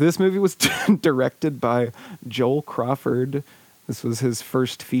 Okay, this movie was directed by Joel Crawford. This was his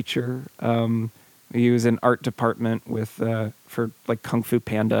first feature. He was in art department for like Kung Fu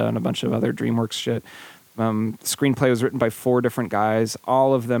Panda and a bunch of other DreamWorks shit. Screenplay was written by 4 different guys.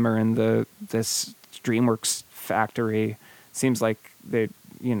 All of them are in this DreamWorks factory. Seems like they've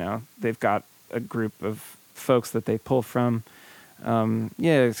got a group of folks that they pull from.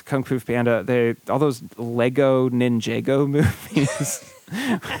 Yeah, it's Kung Fu Panda. All those Lego Ninjago movies,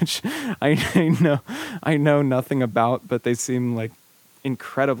 which I know nothing about, but they seem like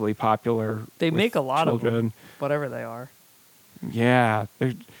incredibly popular. They with make a lot of children. them, whatever they are. Yeah,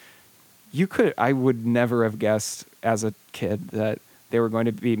 I would never have guessed as a kid that they were going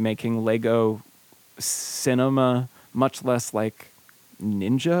to be making Lego cinema, much less like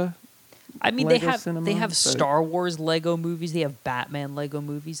ninja. I mean, Lego cinema, they have but- Star Wars Lego movies. They have Batman Lego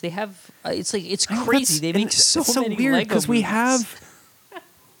movies. They have it's it's I know, crazy. that's- They and make it's so many weird Lego movies.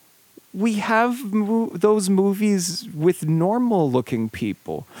 we have those movies with normal looking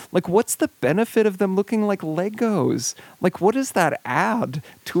people. Like, what's the benefit of them looking like Legos? Like, what does that add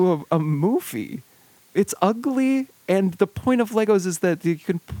to a movie? It's ugly, and the point of Legos is that you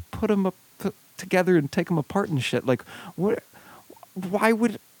can put them together and take them apart and shit. Like, what? Why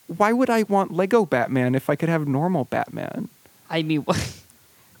would I want Lego Batman if I could have normal Batman? I mean,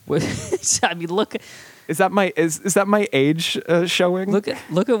 I mean, look Is that my age showing?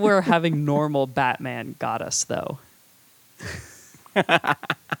 at where having normal Batman got us, though.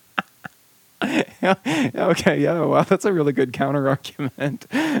 Okay, yeah, wow, that's a really good counter argument.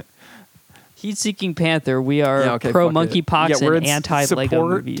 Heat-seeking Panther. We are Yeah, okay, pro fuck it. monkeypox Yeah, we're and in anti-Lego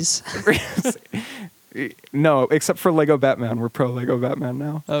support. movies. No, except for Lego Batman. We're pro Lego Batman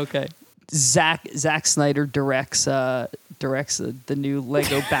now. Okay. Zack Snyder directs the new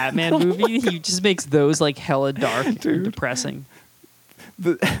Lego Batman movie. He just makes those like hella dark and Dude. depressing.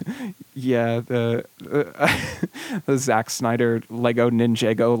 The Zack Snyder Lego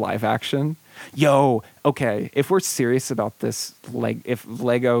Ninjago live action. Yo, okay, if we're serious about this, if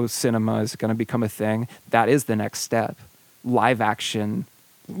Lego cinema is going to become a thing, that is the next step. Live action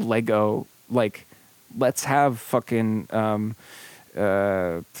Lego, like, let's have fucking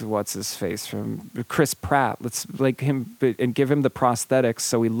what's his face from Chris Pratt. Let's like him and give him the prosthetics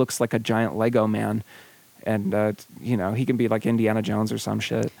so he looks like a giant Lego man, and he can be like Indiana Jones or some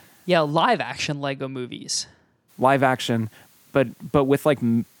shit. Yeah, live action Lego movies. Live action, but with like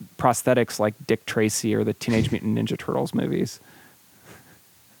prosthetics like Dick Tracy or the Teenage Mutant Ninja Turtles movies.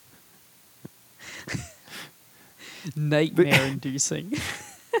 Nightmare inducing.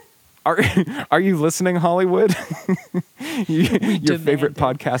 Are you listening, Hollywood? Your favorite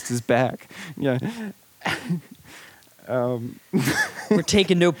demand podcast is back. Yeah. We're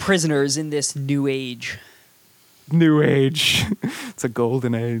taking no prisoners in this new age. New age. It's a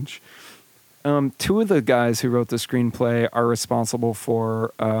golden age. Two of the guys who wrote the screenplay are responsible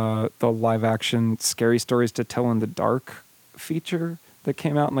for the live action Scary Stories to Tell in the Dark feature that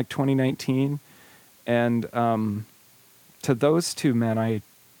came out in like 2019. And to those two men, I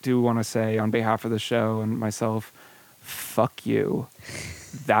do want to say on behalf of the show and myself, fuck you.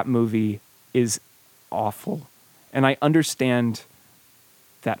 That movie is awful. And I understand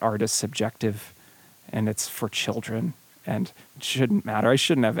that art is subjective and it's for children and it shouldn't matter. I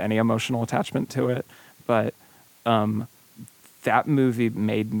shouldn't have any emotional attachment to it. But that movie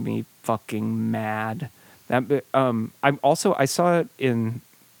made me fucking mad. I saw it in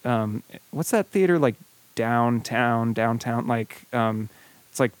what's that theater like downtown like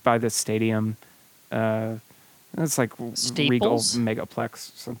it's like by the stadium. It's like Regal Staples? Megaplex or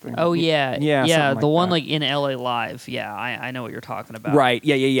something. Oh yeah, Yeah, something the like one that. like in LA Live. Yeah, I know what you're talking about. Right.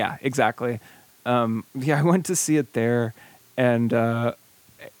 Yeah. Exactly. I went to see it there, and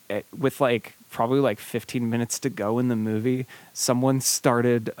with like probably like 15 minutes to go in the movie, someone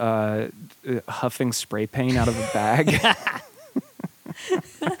started huffing spray paint out of a bag.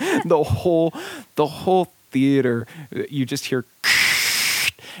 the whole theater, you just hear,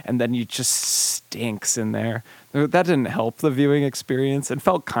 and then you just stinks in there. That didn't help the viewing experience. It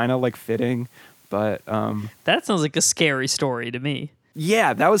felt kind of like fitting, but That sounds like a scary story to me.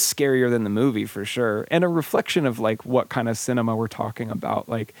 yeah, that was scarier than the movie for sure, and a reflection of like what kind of cinema we're talking about.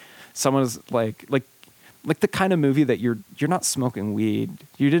 Like, someone's like the kind of movie that you're not smoking weed,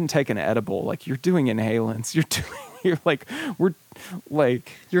 you didn't take an edible, like you're doing inhalants, we're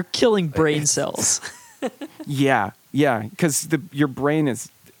like You're killing brain cells. yeah, because your brain is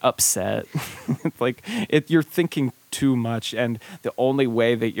upset. Like you're thinking too much, and the only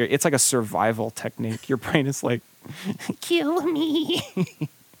way that it's like a survival technique. Your brain is like, kill me.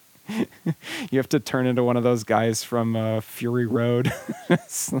 You have to turn into one of those guys from Fury Road.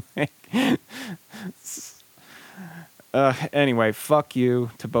 It's like, anyway, fuck you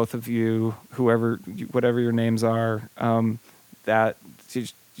to both of you, whatever your names are. That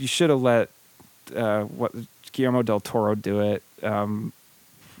you should have let Guillermo del Toro do it. That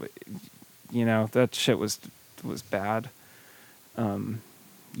shit was bad.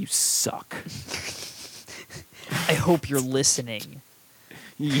 You suck. I hope you're listening.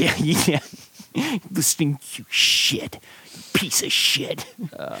 Yeah, yeah. Listening, you shit. You piece of shit.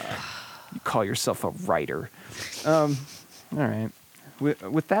 You call yourself a writer. All right.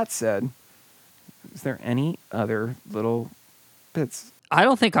 With that said, is there any other little bits? I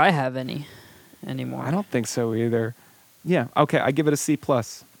don't think I have any anymore. I don't think so either. Yeah. Okay. I give it a C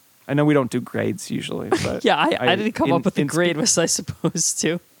plus. I know we don't do grades usually, but Yeah, I didn't come up with a grade. Was I supposed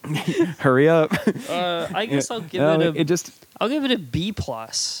to? Hurry up. I guess I'll give I'll give it a B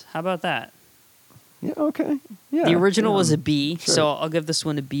plus. How about that? Yeah. Okay. Yeah. The original yeah, was a B, sure. so I'll give this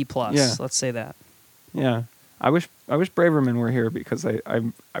one a B plus. Yeah. Let's say that. Yeah. I wish Braverman were here because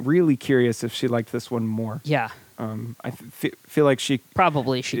I'm really curious if she liked this one more. Yeah, Feel like she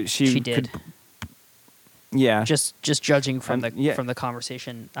probably she did. Yeah. Just judging from yeah. from the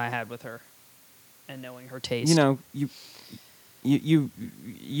conversation I had with her, and knowing her taste. You know,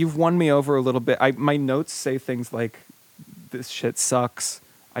 you've won me over a little bit. My notes say things like, "This shit sucks.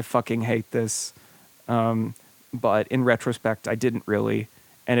 I fucking hate this." But in retrospect, I didn't really,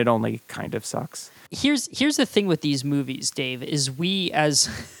 and it only kind of sucks. Here's the thing with these movies, Dave, is we as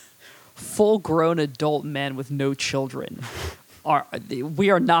full-grown adult men with no children we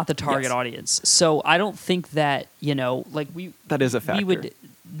are not the target Yes. audience. So I don't think that, That is a factor. We would,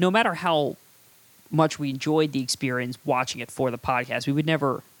 no matter how much we enjoyed the experience watching it for the podcast, we would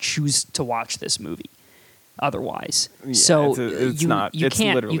never choose to watch this movie otherwise. Yeah, so it's you not. you It's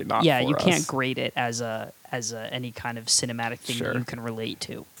can't literally you, not. yeah for you can't us. grade it as a any kind of cinematic thing Sure. that you can relate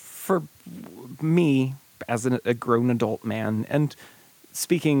to. For me, as a grown adult man, and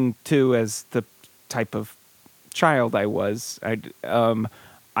speaking too as the type of child I was,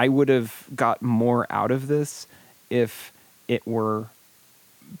 I would have got more out of this if it were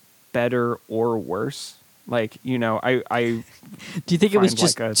better or worse. Like, I Do you think it was find,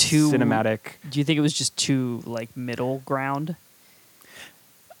 just like, a too cinematic? Do you think it was just too middle ground?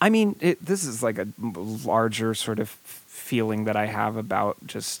 I mean, this is like a larger sort of feeling that I have about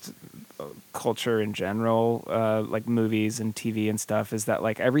just culture in general, like movies and TV and stuff, is that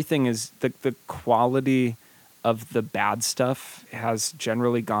like everything is the quality of the bad stuff has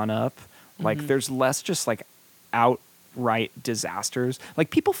generally gone up. Like there's less just like outright disasters. Like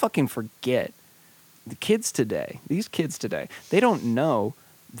people fucking forget these kids today, they don't know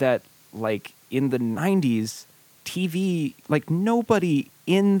that like in the 90s, TV, like nobody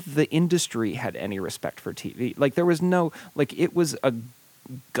in the industry had any respect for TV. Like there was no, like it was a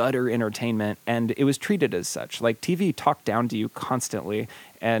gutter entertainment and it was treated as such. Like TV talked down to you constantly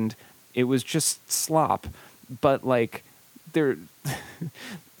and it was just slop. But like there's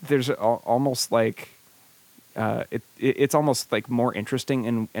almost like it's almost like more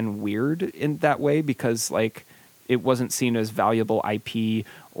interesting and weird in that way because like it wasn't seen as valuable IP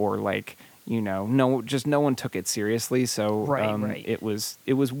or like no one took it seriously. So right. It was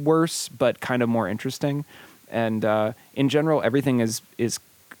worse but kind of more interesting. And in general, everything is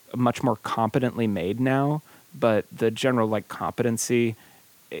much more competently made now. But the general like competency,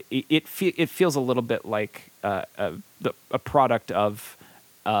 it feels a little bit like a product of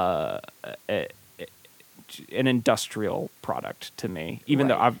an industrial product to me. Even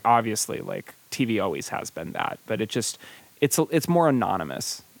though obviously like TV always has been that, but it's more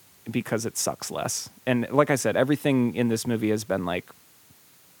anonymous because it sucks less. And like I said, everything in this movie has been like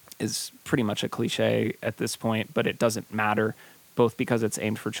is pretty much a cliche at this point, but it doesn't matter, both because it's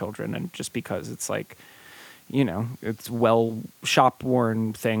aimed for children and just because it's like, it's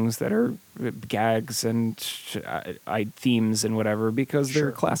shop-worn things that are gags and themes and whatever because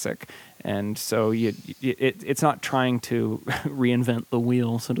they're classic. And so it's not trying to reinvent the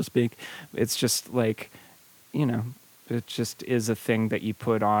wheel, so to speak. It's just like, it just is a thing that you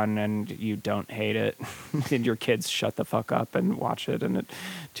put on and you don't hate it. And your kids shut the fuck up and watch it, and it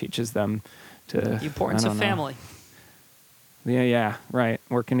teaches them to... The importance of family. Yeah, right.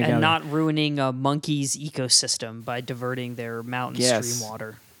 Working together. And not ruining a monkey's ecosystem by diverting their mountain stream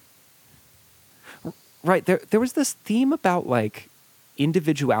water. Right. There was this theme about like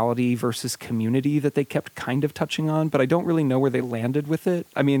individuality versus community that they kept kind of touching on, but I don't really know where they landed with it.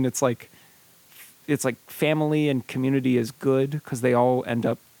 I mean, it's like family and community is good because they all end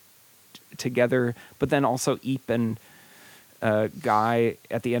up together, but then also Eep and Guy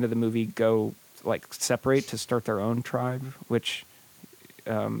at the end of the movie go like separate to start their own tribe, which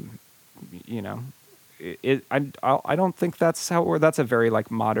I don't think that's how, or that's a very like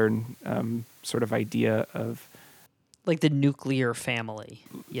modern sort of idea of like the nuclear family,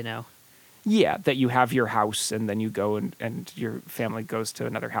 Yeah, that you have your house and then you go and your family goes to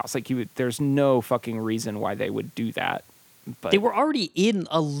another house. Like there's no fucking reason why they would do that. But They were already in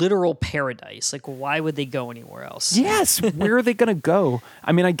a literal paradise. Like, why would they go anywhere else? yes, where are they going to go?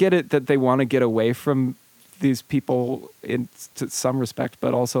 I mean, I get it that they want to get away from these people in to some respect,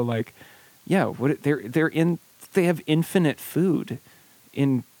 but also like, yeah, what they have infinite food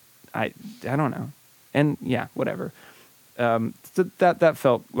in I don't know. And yeah, whatever. So that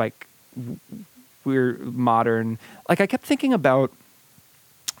felt like weird modern. Like I kept thinking about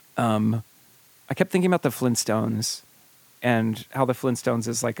the Flintstones and how the Flintstones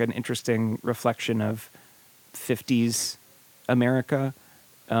is like an interesting reflection of 50s America.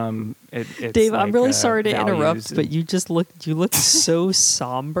 It's Dave, like, I'm really sorry to interrupt, values but you looked so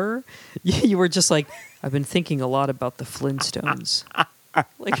somber. You were just like, I've been thinking a lot about the Flintstones.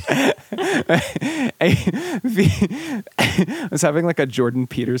 Like, I was having like a Jordan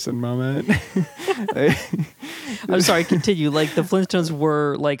Peterson moment. I'm sorry, continue. Like the Flintstones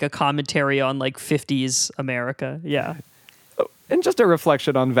were like a commentary on like 50s America. Yeah. And just a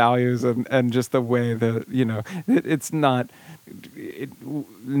reflection on values and just the way that, it's not,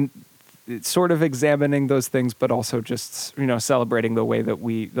 it's sort of examining those things, but also just, celebrating the way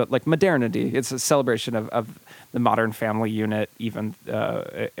that like modernity. It's a celebration of the modern family unit, even,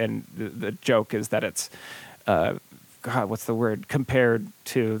 and the joke is that it's, God, what's the word? Compared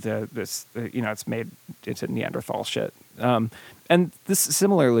to it's made into Neanderthal shit. And this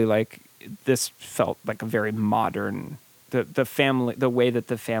similarly, like, this felt like a very modern, the family, the way that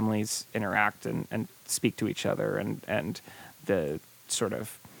the families interact and speak to each other and the sort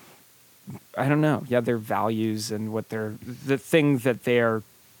of, I don't know, their values and what the thing that they're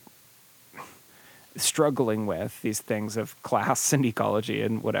struggling with, these things of class and ecology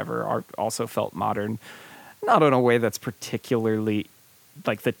and whatever, are also felt modern, not in a way that's particularly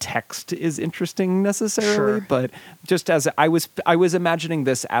like the text is interesting necessarily, Sure. but just as I was imagining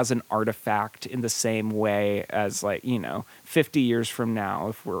this as an artifact in the same way as, like, 50 years from now,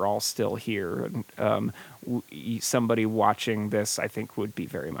 if we're all still here, and somebody watching this, I think would be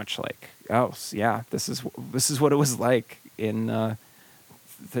very much like, oh yeah, this is what it was like in the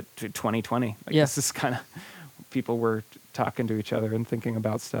 2020. Like, Yeah. This is kind of people were talking to each other and thinking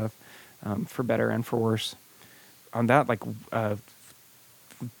about stuff, for better and for worse. On that, like,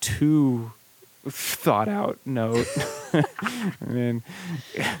 too thought out note. I mean,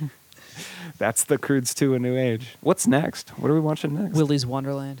 that's the Croods 2 A New Age. What's next? What are we watching next? Willy's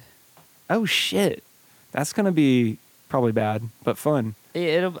Wonderland. Oh shit, that's gonna be probably bad but fun.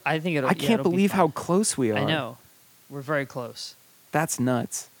 I think it'll. I can't believe how close we are. I know. We're very close. That's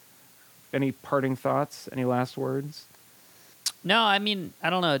nuts. Any parting thoughts? Any last words? No, I mean, I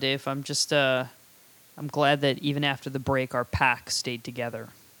don't know, Dave. I'm just, I'm glad that even after the break, our pack stayed together,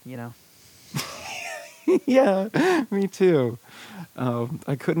 Yeah, me too.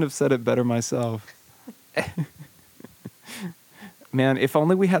 I couldn't have said it better myself. Man, if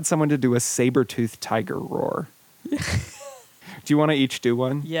only we had someone to do a saber-toothed tiger roar. Do you want to each do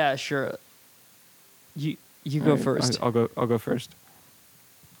one? Yeah, sure. You go All right, first. I'll go first.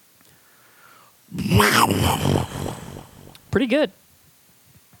 Pretty good.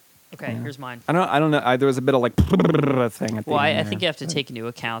 Okay, Yeah. here's mine. I don't know. There was a bit of like thing at the Well, I end think you there. have to take into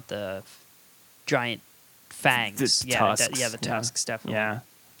account the giant fangs. The yeah, tusks, the tusks, definitely. Yeah.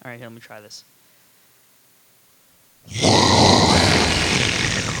 All right, here, let me try this.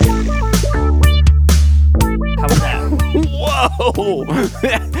 How was that? Whoa!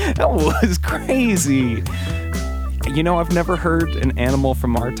 That was crazy. I've never heard an animal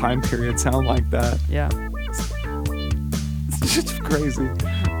from our time period sound like that. Yeah. It's just crazy.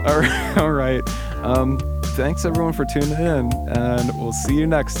 All right. Thanks everyone for tuning in, and we'll see you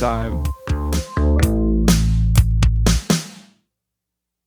next time.